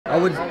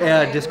would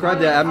describe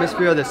the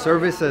atmosphere of the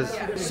service as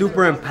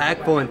super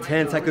impactful,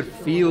 intense. I could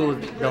feel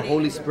the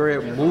Holy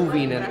Spirit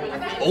moving and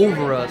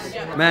over us.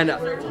 Man,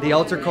 the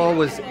altar call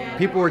was,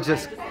 people were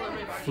just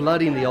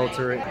flooding the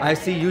altar. I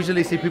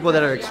usually see people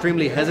that are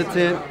extremely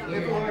hesitant,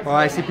 or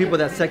I see people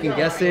that second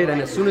guess it, and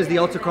as soon as the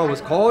altar call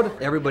was called,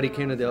 everybody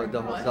came to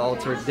the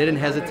altar, didn't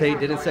hesitate,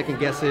 didn't second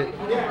guess it,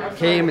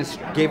 came and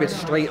gave it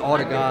straight all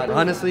to God.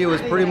 Honestly, it was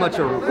pretty much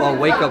a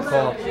wake-up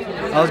call.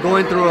 I was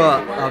going through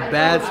a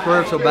bad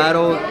spiritual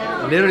battle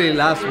literally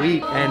last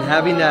week, and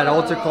having that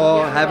altar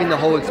call, having the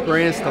whole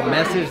experience, the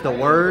message, the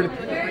word,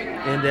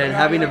 and then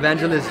having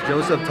Evangelist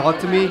Joseph talk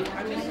to me,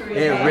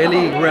 it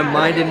really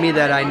reminded me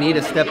that I need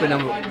to step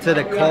into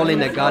the calling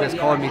that God has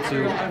called me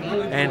to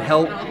and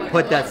help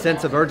put that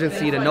sense of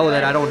urgency to know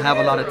that I don't have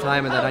a lot of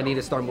time and that I need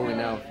to start moving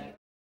now.